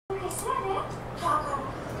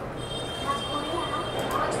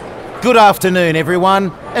Good afternoon,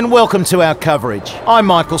 everyone, and welcome to our coverage. I'm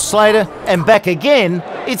Michael Slater, and back again,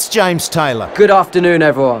 it's James Taylor. Good afternoon,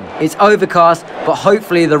 everyone. It's overcast, but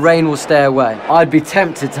hopefully the rain will stay away. I'd be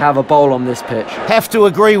tempted to have a bowl on this pitch. Have to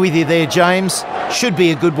agree with you there, James. Should be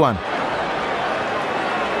a good one.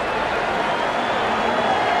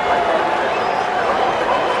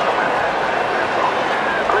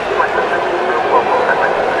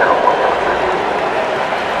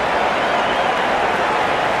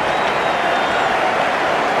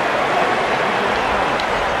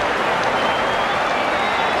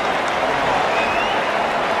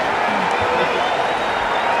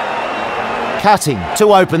 Cutting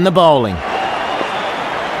to open the bowling.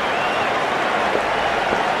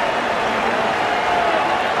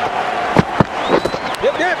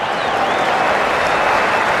 Yep.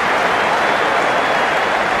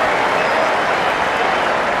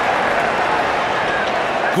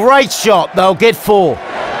 Great shot, they'll get 4.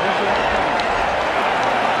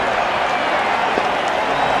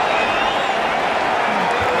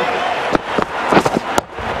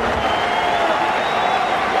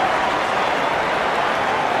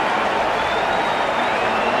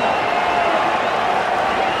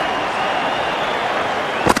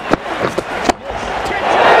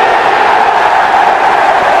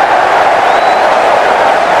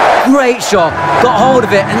 Great shot, got hold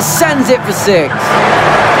of it and sends it for 6.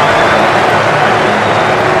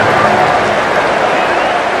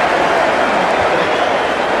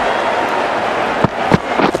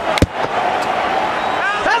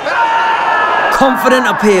 Confident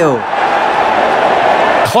appeal.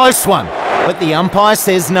 Close one, but the umpire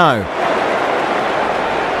says no.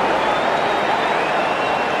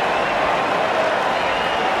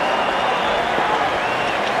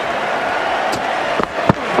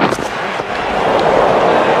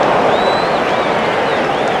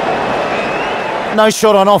 No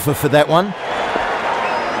shot on offer for that one.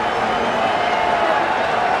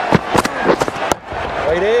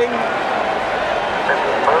 Waiting.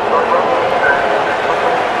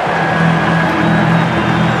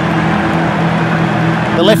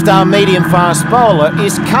 The left-arm medium-fast bowler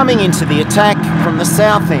is coming into the attack from the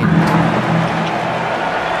south end.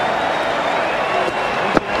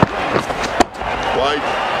 Wait.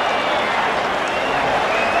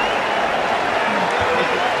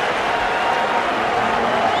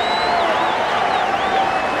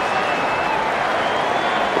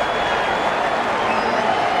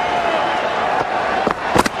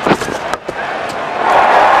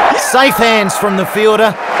 Safe hands from the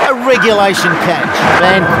fielder, a regulation catch.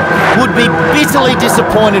 Bancroft would be bitterly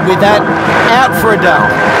disappointed with that. Out for a duck.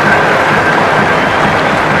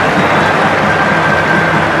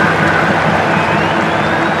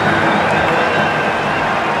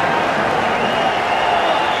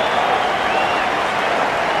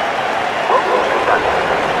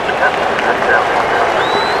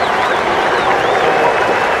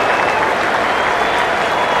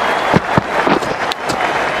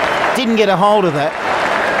 Didn't get a hold of that.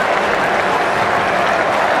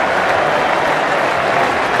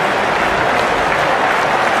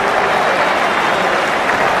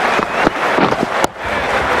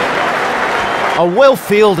 A well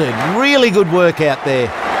fielded, really good work out there.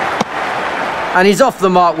 And he's off the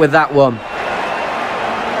mark with that one.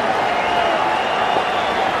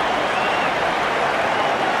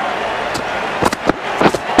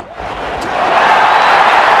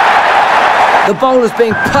 The bowler's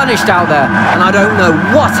being punished out there, and I don't know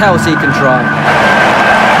what else he can try.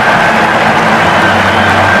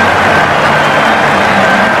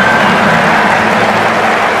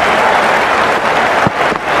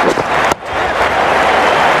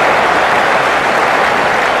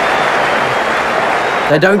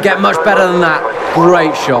 They don't get much better than that.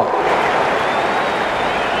 Great shot.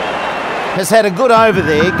 Has had a good over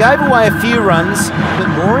there, gave away a few runs, but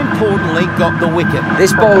more importantly got the wicket.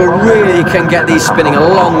 This bowler really can get these spinning a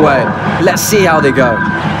long way. Let's see how they go.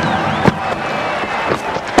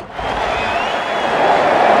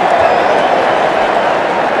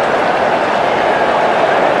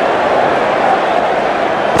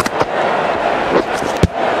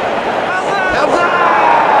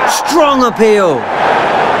 Strong appeal.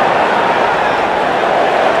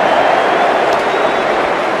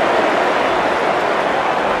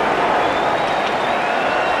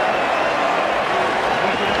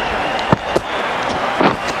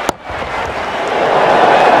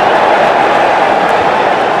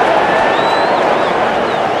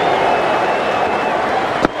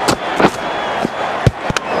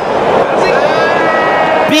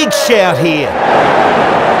 Big shout here.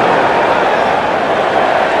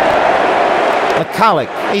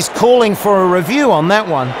 McCulloch, he's calling for a review on that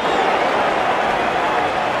one.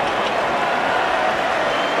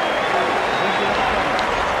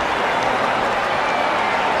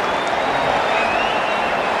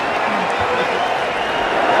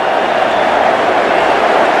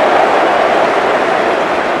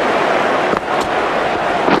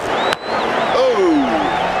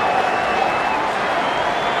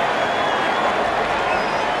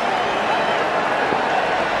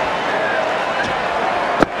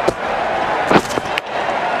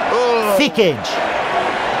 Thick edge.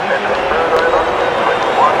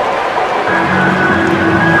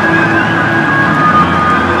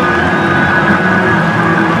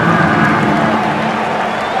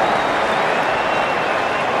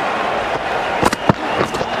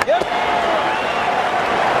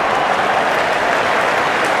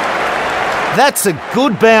 That's a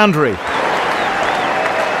good boundary.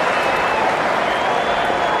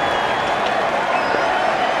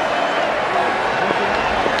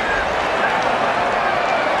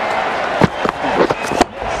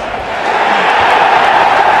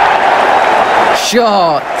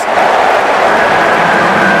 Shot.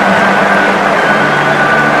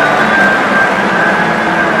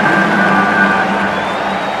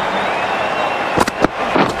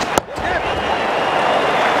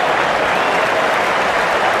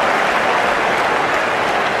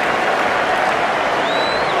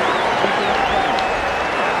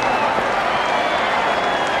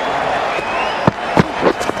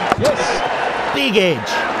 Yes. Big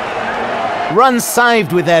edge. Run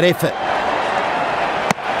saved with that effort.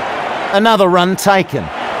 Another run taken.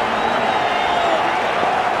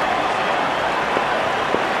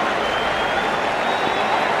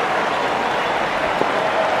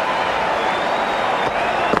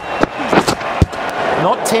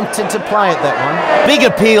 Not tempted to play at that one. Big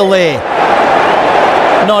appeal there.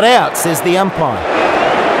 Not out, says the umpire.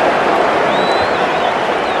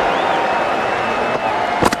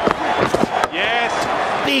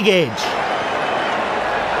 Yes. Big edge.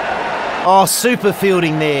 Oh, super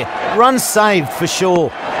fielding there. Run saved for sure.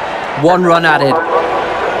 One run added.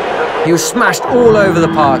 He was smashed all over the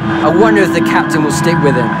park. I wonder if the captain will stick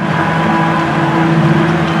with him.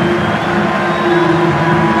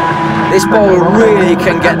 This bowler really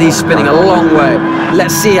can get these spinning a long way.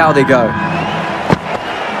 Let's see how they go.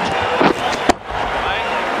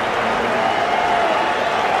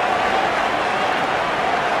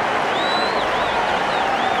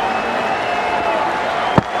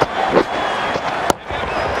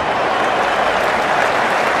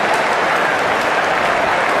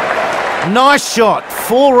 Nice shot,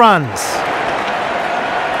 4 runs.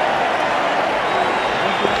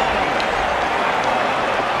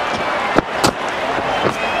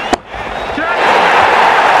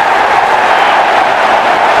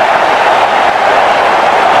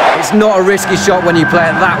 It's not a risky shot when you play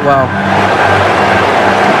it that well.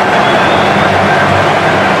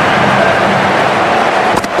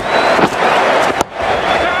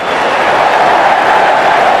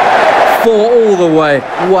 Four all the way,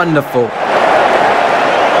 wonderful.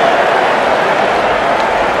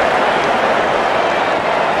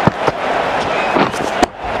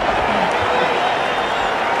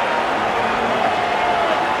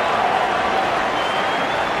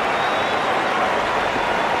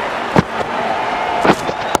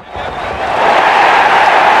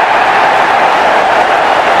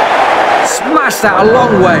 Smashed that a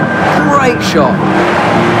long way, great shot.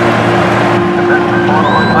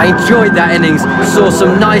 I enjoyed that innings, saw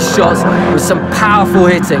some nice shots with some powerful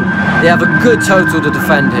hitting. They have a good total to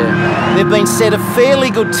defend here. They've been set a fairly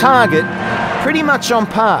good target, pretty much on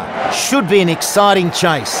par. Should be an exciting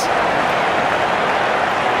chase.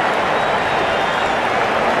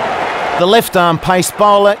 The left-arm pace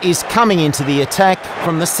bowler is coming into the attack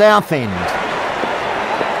from the south end.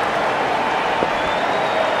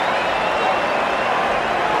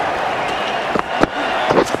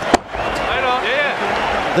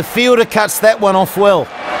 The fielder cuts that one off well.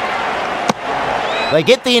 They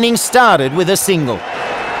get the innings started with a single.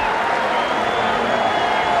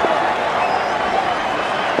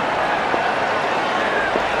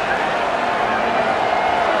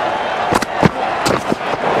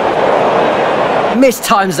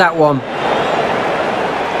 Mistimes that one.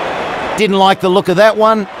 Didn't like the look of that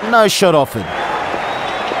one. No shot offered.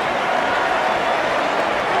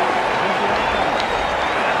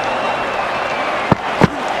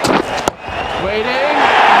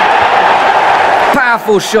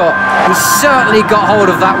 Powerful shot. He certainly got hold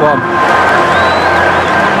of that one.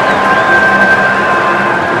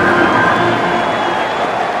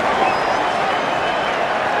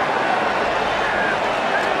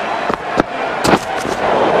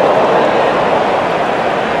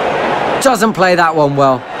 Doesn't play that one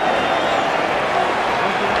well.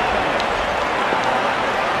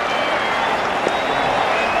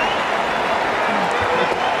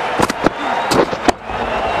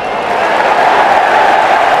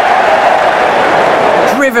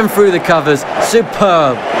 Driven through the covers.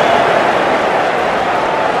 Superb.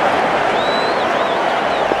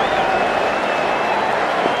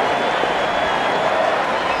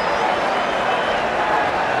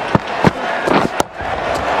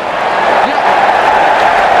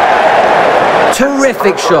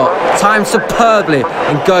 Terrific shot, timed superbly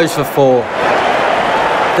and goes for 4.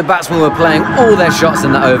 The batsmen were playing all their shots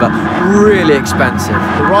in that over, really expensive.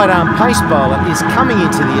 The right arm pace bowler is coming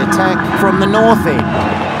into the attack from the north end.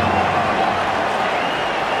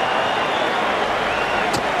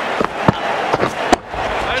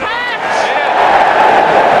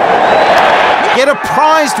 Get a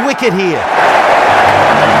prized wicket here.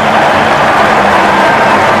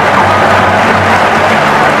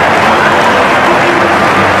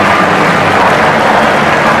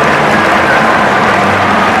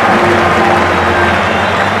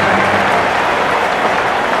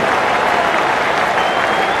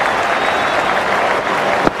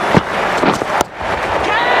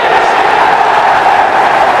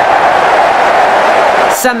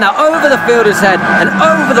 Send that over the fielder's head and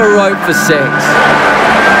over the rope for 6.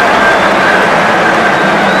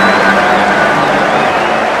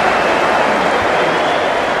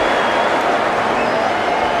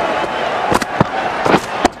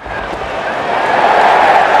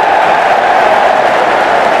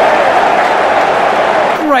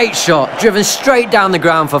 Great shot, driven straight down the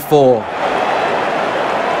ground for 4.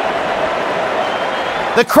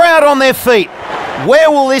 The crowd on their feet.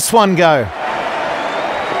 Where will this one go?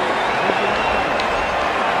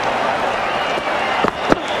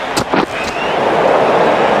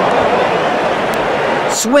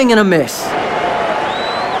 Swing and a miss.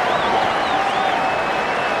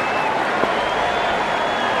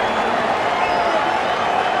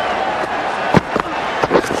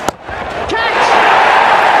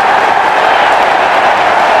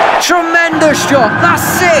 Tremendous shot, that's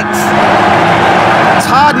 6. It's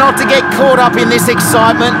hard not to get caught up in this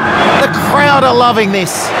excitement. The crowd are loving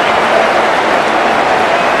this.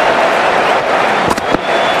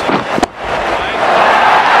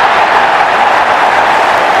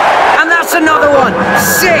 Another one,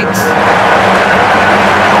 6.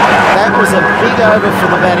 That was a big over for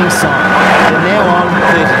the batting side. They're now on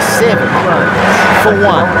 37 runs for 1.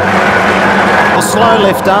 The slow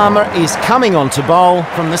left armour is coming on to bowl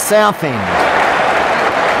from the south end.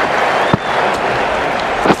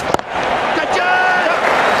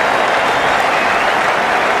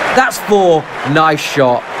 That's 4, nice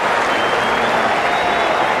shot.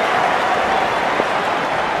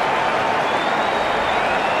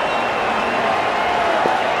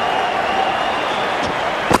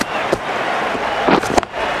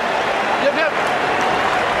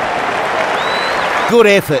 Good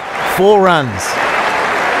effort, 4 runs.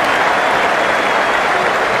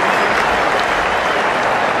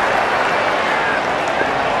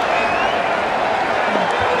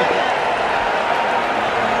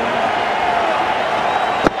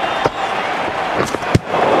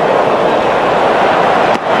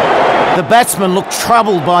 The batsman looked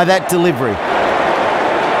troubled by that delivery.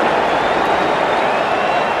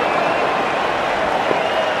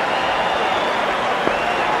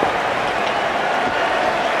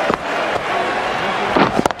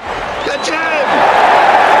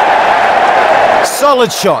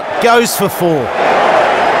 Solid shot, goes for 4.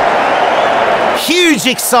 Huge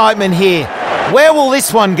excitement here. Where will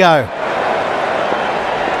this one go?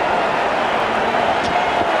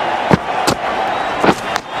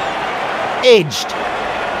 Edged.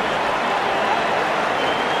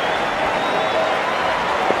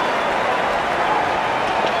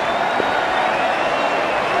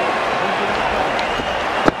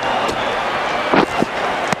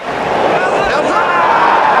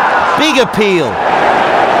 Big appeal.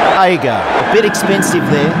 There you go. A bit expensive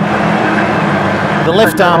there. The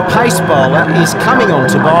left arm pace bowler is coming on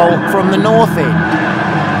to bowl from the north end.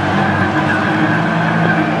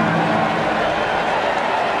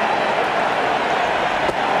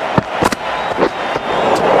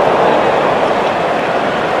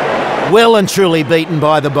 Well and truly beaten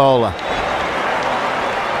by the bowler.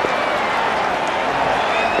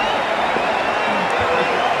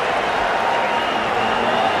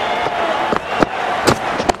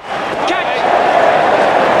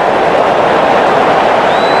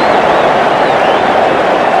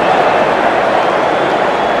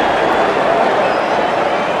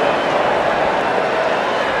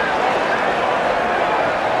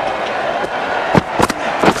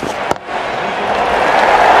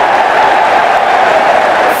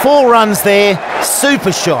 runs there,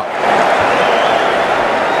 super shot.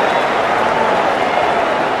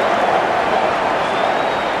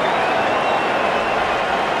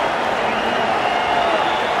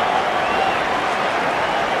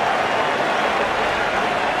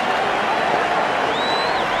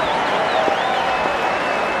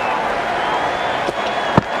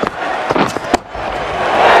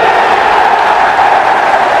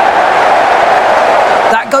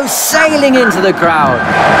 Goes sailing into the crowd.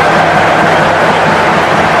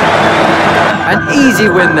 An easy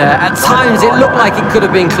win there. At times it looked like it could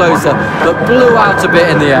have been closer, but blew out a bit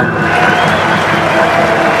in the end.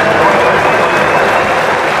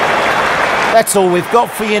 That's all we've got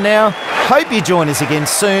for you now. Hope you join us again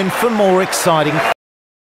soon for more exciting